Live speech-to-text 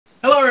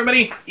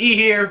everybody, E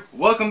here.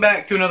 Welcome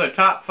back to another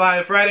Top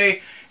 5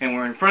 Friday, and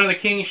we're in front of the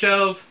King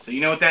shelves, so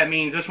you know what that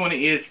means. This one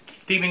is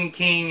Stephen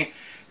King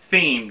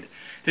themed.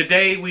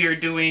 Today we are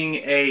doing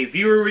a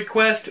viewer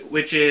request,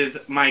 which is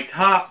my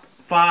top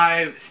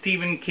 5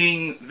 Stephen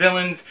King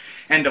villains,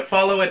 and to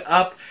follow it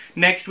up,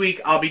 next week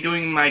I'll be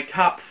doing my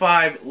top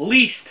 5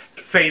 least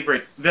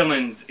favorite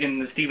villains in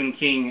the Stephen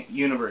King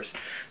universe.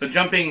 So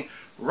jumping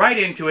right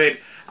into it,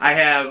 I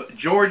have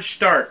George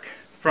Stark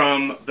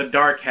from The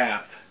Dark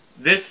Half.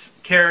 This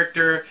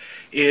character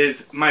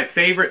is my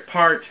favorite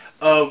part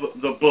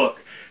of the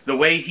book. The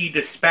way he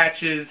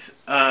dispatches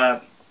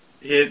not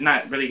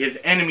really his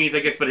enemies,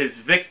 I guess, but his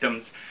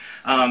victims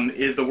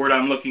is the word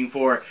I'm looking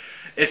for.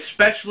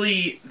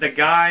 Especially the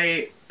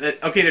guy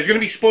that... Okay, there's going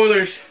to be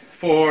spoilers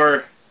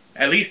for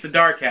at least The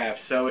Dark Half,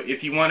 so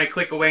if you want to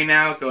click away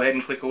now, go ahead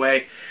and click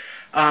away.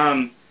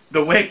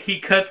 The way he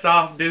cuts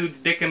off dude's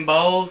dick and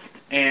balls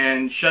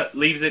and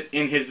leaves it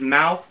in his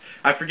mouth.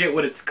 I forget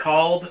what it's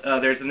called.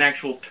 There's an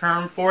actual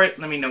term for it.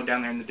 Let me know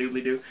down there in the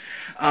doobly-doo.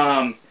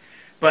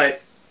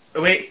 But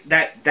wait,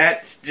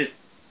 that's just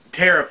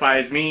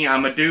terrifies me.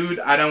 I'm a dude.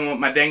 I don't want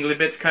my dangly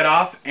bits cut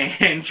off.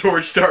 And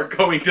George Stark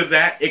going to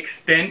that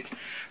extent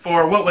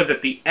for, what was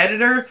it, the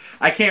editor?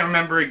 I can't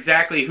remember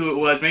exactly who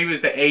it was. Maybe it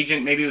was the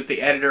agent. Maybe it was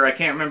the editor. I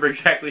can't remember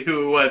exactly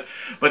who it was.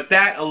 But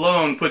that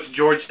alone puts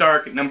George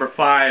Stark at number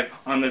 5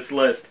 on this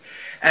list.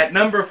 At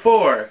number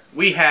 4,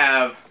 we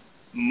have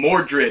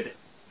Mordred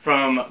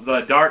from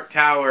The Dark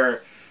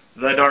Tower,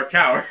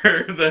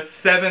 the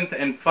 7th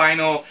and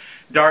final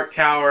Dark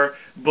Tower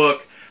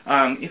book.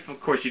 If, of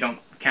course, you don't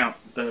count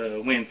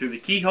the Wind Through the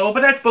Keyhole,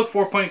 but that's book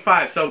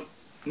 4.5, so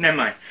never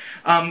mind.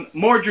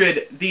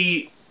 Mordred,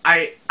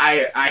 I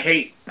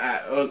hate,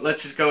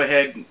 let's just go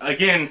ahead,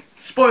 again,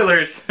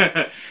 spoilers.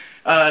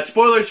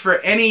 Spoilers for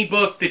any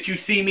book that you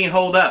see me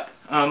hold up.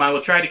 I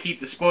will try to keep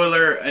the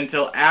spoiler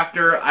until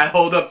after I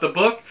hold up the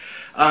book.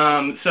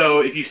 So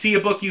if you see a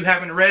book you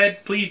haven't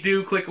read, please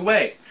do click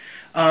away.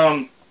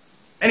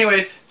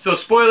 Anyways, so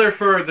spoiler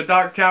for The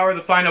Dark Tower,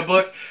 the final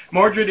book.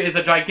 Mordred is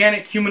a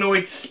gigantic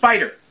humanoid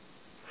spider.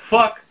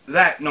 Fuck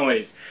that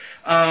noise.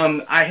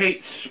 I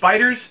hate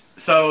spiders,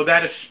 so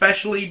that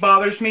especially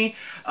bothers me.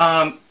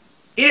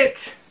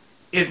 It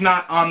is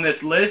not on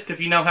this list.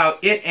 If you know how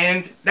it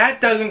ends,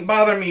 that doesn't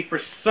bother me for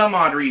some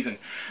odd reason.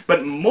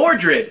 But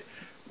Mordred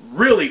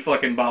really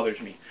fucking bothers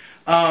me.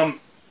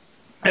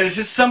 There's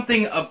just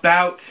something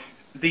about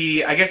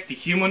I guess the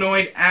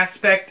humanoid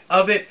aspect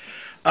of it,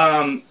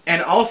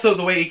 and also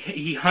the way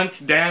he hunts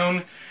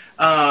down,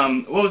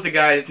 what was the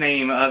guy's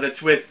name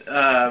that's with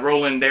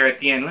Roland there at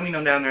the end? Let me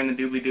know down there in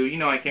the doobly-doo. You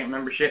know I can't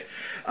remember shit.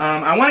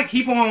 I want to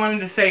keep on wanting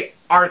to say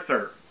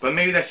Arthur, but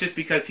maybe that's just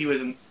because he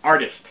was an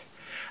artist.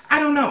 I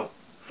don't know.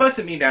 Fuss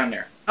at me down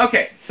there.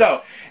 Okay,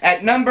 so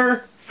at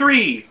number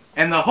 3,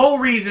 and the whole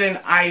reason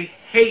I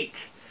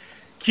hate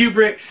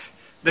Kubrick's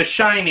The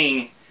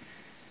Shining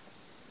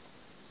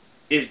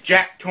is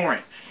Jack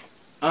Torrance.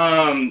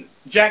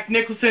 Jack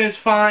Nicholson is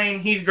fine,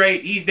 he's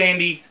great, he's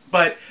dandy,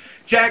 but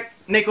Jack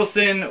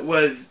Nicholson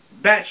was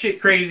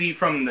batshit crazy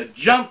from the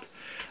jump.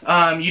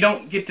 You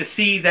don't get to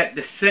see that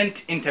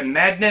descent into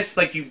madness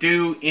like you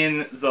do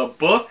in the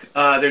book.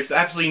 There's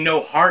absolutely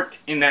no heart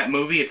in that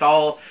movie. It's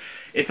all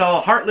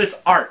heartless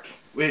art.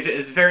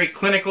 It's very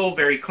clinical,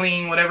 very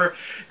clean, whatever.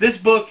 This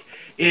book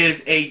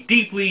is a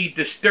deeply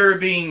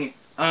disturbing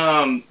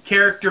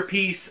character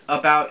piece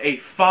about a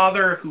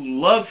father who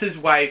loves his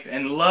wife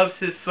and loves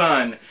his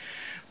son,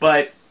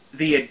 but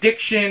the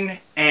addiction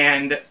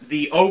and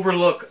the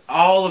overlook,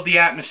 all of the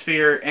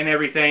atmosphere and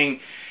everything,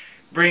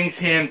 brings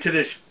him to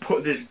this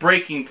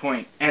breaking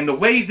point. And the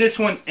way this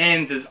one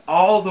ends is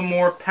all the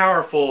more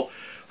powerful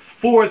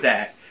for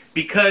that,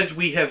 because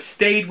we have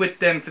stayed with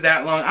them for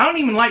that long. I don't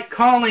even like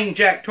calling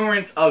Jack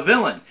Torrance a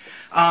villain,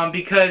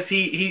 because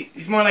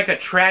he's more like a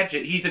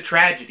tragedy. He's a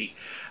tragedy,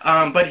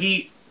 but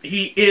he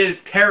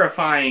is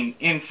terrifying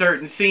in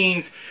certain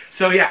scenes.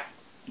 So yeah,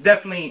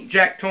 definitely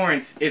Jack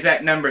Torrance is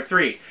at number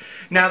 3.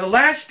 Now the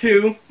last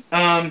two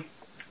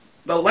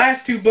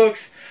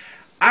books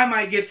I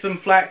might get some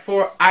flack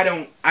for. I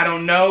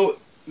don't know.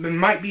 There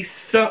might be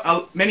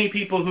many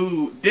people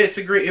who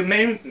disagree.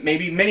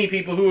 Maybe many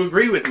people who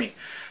agree with me,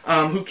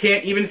 who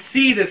can't even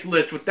see this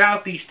list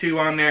without these two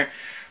on there.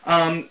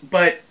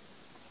 But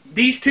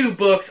these two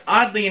books,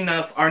 oddly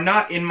enough, are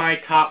not in my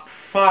top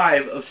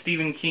 5 of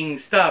Stephen King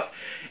stuff.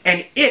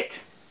 And it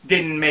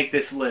didn't make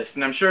this list.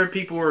 And I'm sure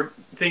people were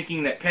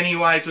thinking that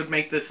Pennywise would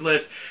make this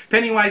list.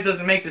 Pennywise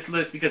doesn't make this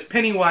list because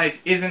Pennywise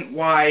isn't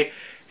why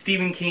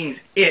Stephen King's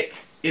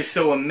It is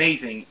so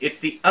amazing. It's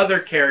the other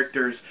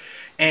characters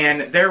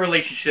and their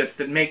relationships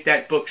that make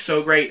that book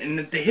so great. And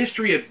the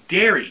history of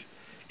Derry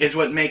is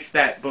what makes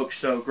that book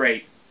so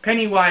great.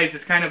 Pennywise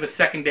is kind of a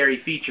secondary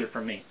feature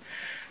for me.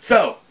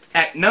 So,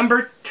 at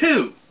number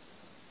 2,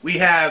 we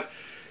have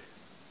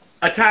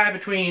a tie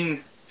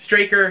between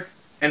Straker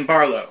and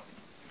Barlow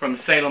from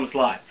Salem's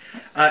Lot.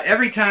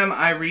 Every time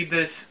I read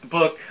this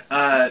book,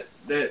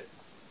 they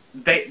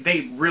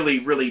really,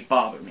 really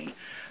bother me.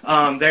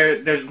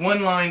 There's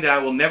one line that I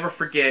will never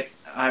forget.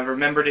 I've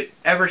remembered it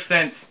ever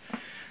since.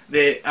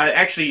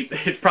 Actually,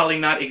 it's probably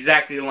not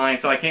exactly the line,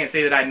 so I can't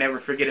say that I'd never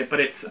forget it, but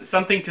it's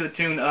something to the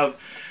tune of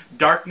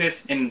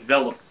 "Darkness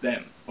enveloped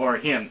them," or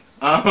him.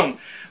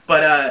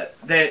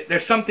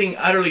 There's something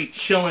utterly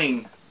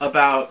chilling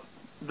about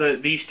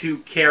these two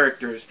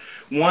characters.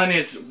 One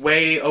is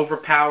way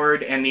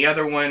overpowered, and the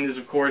other one is,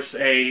 of course,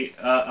 a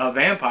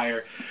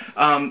vampire.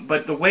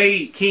 But the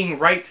way King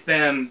writes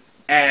them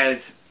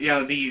as, you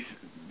know, these,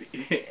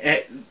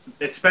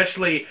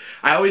 especially,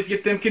 I always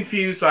get them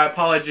confused, so I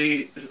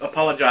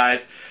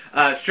apologize.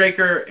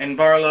 Straker and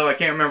Barlow, I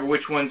can't remember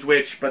which one's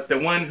which, but the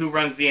one who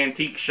runs the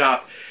antique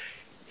shop,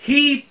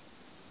 he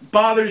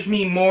bothers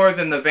me more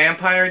than the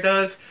vampire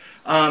does.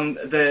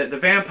 The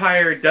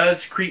vampire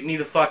does creep me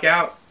the fuck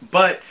out,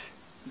 but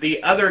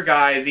the other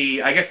guy,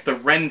 I guess the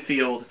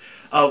Renfield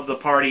of the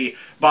party,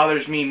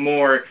 bothers me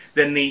more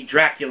than the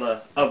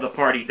Dracula of the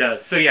party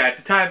does. So yeah, it's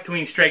a tie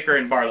between Straker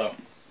and Barlow.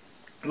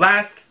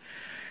 Last,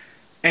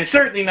 and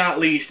certainly not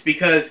least,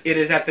 because it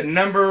is at the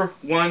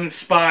 #1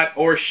 spot,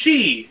 or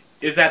she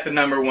is at the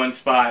 #1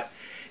 spot,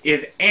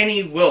 is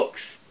Annie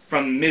Wilkes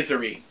from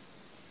Misery.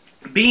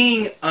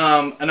 Being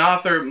an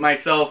author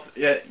myself,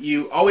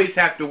 you always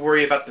have to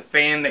worry about the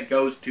fan that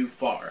goes too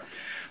far.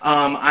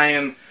 I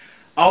am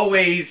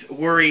always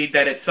worried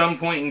that at some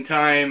point in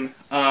time,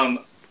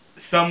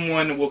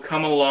 someone will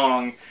come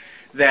along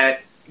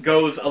that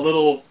goes a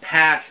little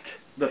past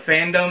the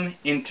fandom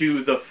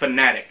into the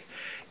fanatic.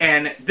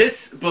 And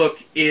this book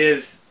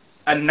is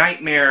a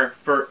nightmare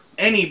for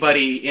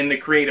anybody in the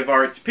creative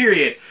arts,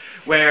 period,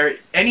 where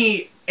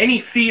any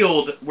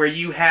field where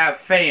you have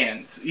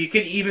fans, you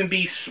could even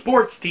be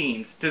sports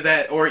teams to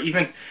that, or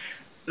even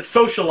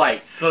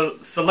socialites,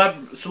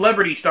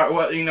 celebrity star,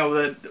 well, you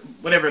know,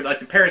 whatever, like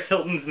the Paris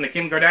Hiltons and the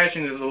Kim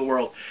Kardashians of the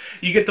world.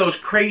 You get those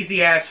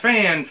crazy ass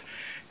fans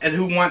and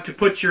who want to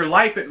put your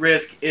life at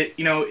risk.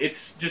 You know,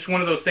 it's just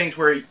one of those things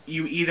where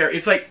you either,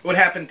 it's like what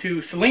happened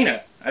to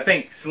Selena, I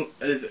think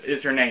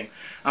is her name.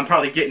 I'm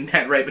probably getting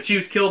that right, but she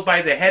was killed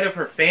by the head of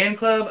her fan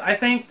club, I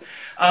think.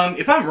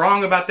 If I'm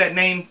wrong about that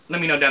name, let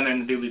me know down there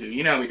in the doobly-doo.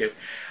 You know we do.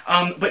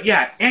 But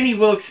yeah, Annie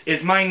Wilkes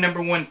is my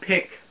 #1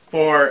 pick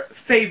for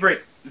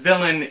favorite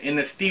villain in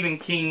the Stephen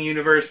King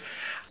universe.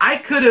 I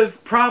could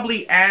have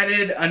probably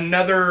added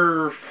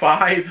another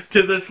 5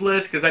 to this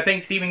list, because I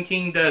think Stephen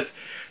King does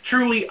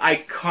truly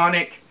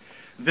iconic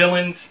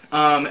villains,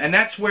 and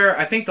that's where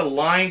I think the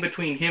line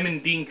between him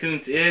and Dean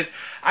Koontz is.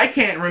 I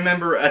can't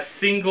remember a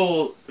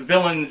single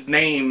villain's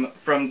name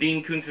from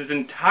Dean Koontz's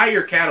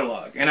entire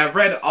catalog, and I've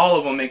read all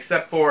of them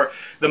except for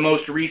the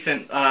most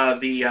recent,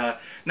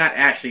 not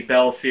Ashley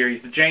Bell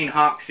series, the Jane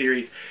Hawk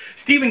series.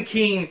 Stephen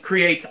King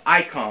creates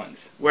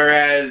icons,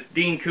 whereas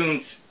Dean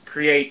Koontz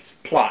creates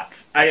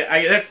plots.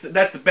 That's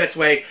the best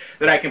way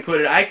that I can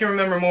put it. I can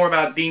remember more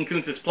about Dean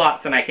Koontz's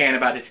plots than I can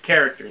about his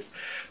characters.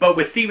 But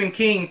with Stephen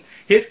King,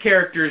 his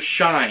characters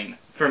shine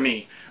for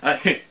me.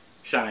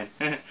 Shine.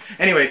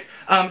 Anyways,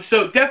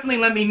 so definitely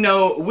let me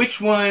know which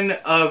one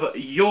of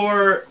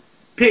your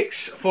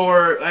picks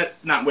for,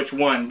 not which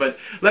one, but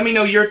let me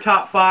know your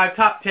top 5,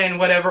 top 10,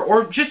 whatever,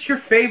 or just your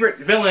favorite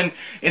villain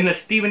in the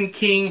Stephen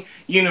King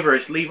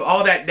universe. Leave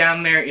all that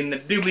down there in the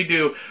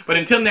doobly-doo. But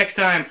until next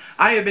time,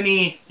 I have been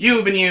E, you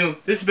have been you.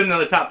 This has been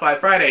another Top 5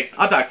 Friday.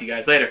 I'll talk to you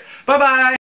guys later. Bye-bye!